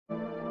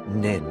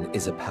Nen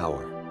is a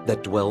power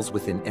that dwells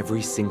within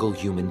every single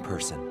human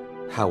person.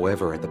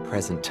 However, at the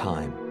present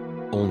time,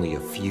 only a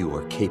few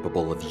are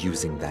capable of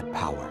using that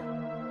power.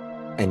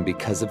 And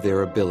because of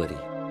their ability,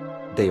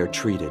 they are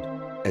treated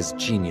as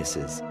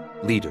geniuses,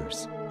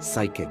 leaders,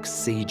 psychics,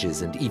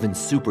 sages, and even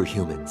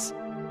superhumans.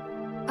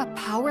 A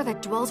power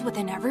that dwells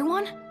within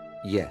everyone?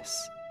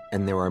 Yes,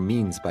 and there are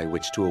means by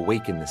which to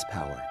awaken this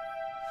power.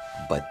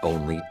 But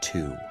only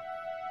two.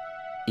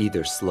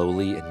 Either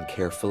slowly and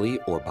carefully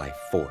or by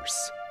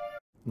force.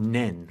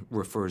 Nen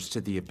refers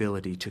to the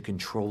ability to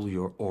control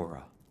your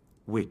aura,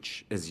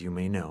 which, as you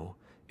may know,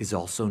 is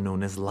also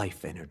known as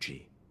life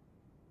energy.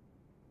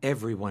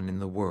 Everyone in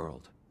the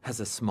world has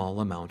a small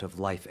amount of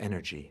life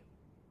energy,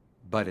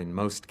 but in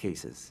most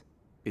cases,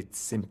 it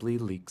simply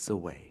leaks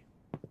away.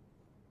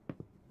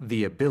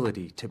 The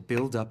ability to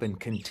build up and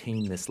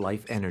contain this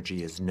life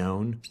energy is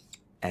known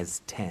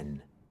as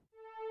Ten.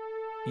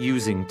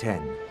 Using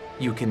Ten,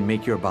 you can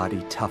make your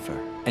body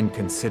tougher and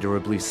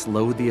considerably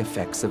slow the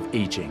effects of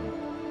aging.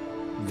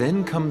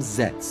 Then comes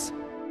Zetz,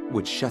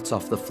 which shuts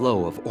off the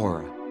flow of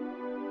aura.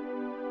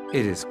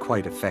 It is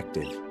quite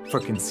effective for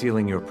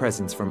concealing your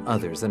presence from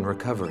others and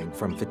recovering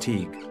from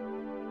fatigue.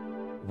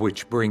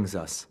 Which brings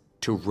us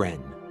to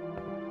Ren.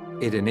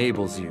 It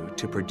enables you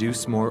to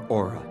produce more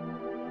aura.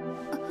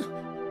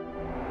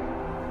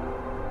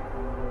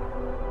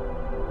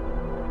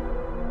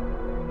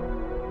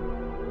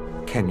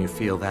 Can you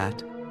feel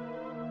that?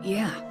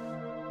 Yeah,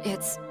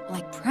 it's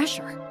like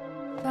pressure.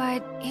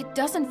 But it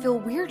doesn't feel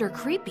weird or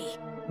creepy.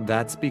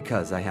 That's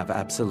because I have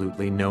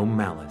absolutely no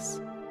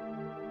malice.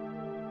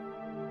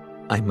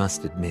 I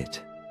must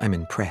admit, I'm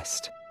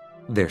impressed.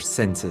 Their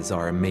senses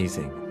are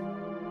amazing.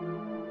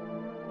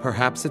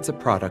 Perhaps it's a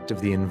product of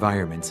the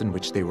environments in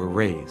which they were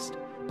raised,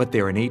 but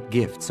their innate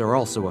gifts are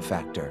also a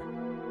factor.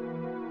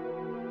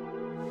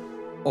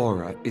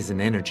 Aura is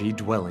an energy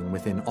dwelling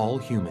within all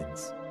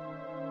humans,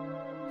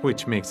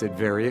 which makes it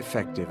very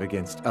effective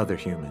against other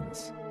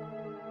humans,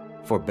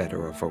 for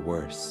better or for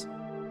worse.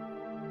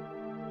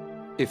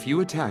 If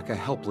you attack a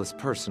helpless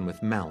person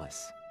with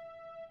malice,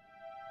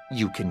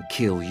 you can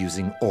kill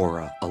using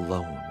aura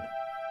alone.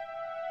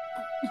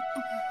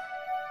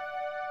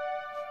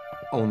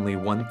 Only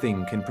one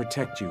thing can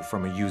protect you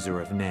from a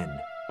user of Nen.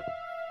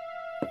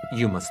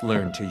 You must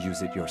learn to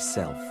use it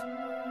yourself,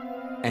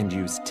 and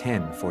use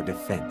Ten for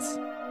defense.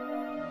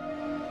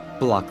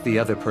 Block the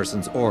other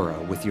person's aura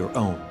with your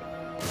own.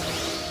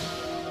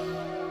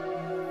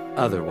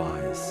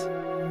 Otherwise...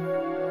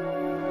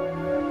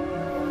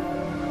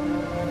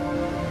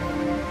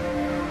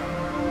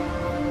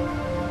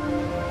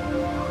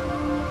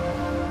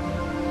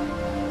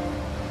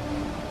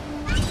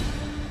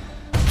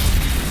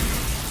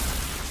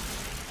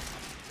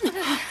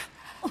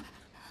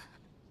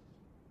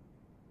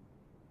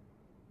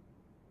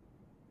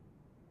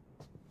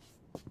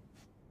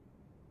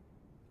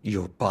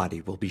 your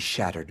body will be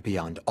shattered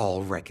beyond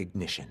all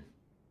recognition.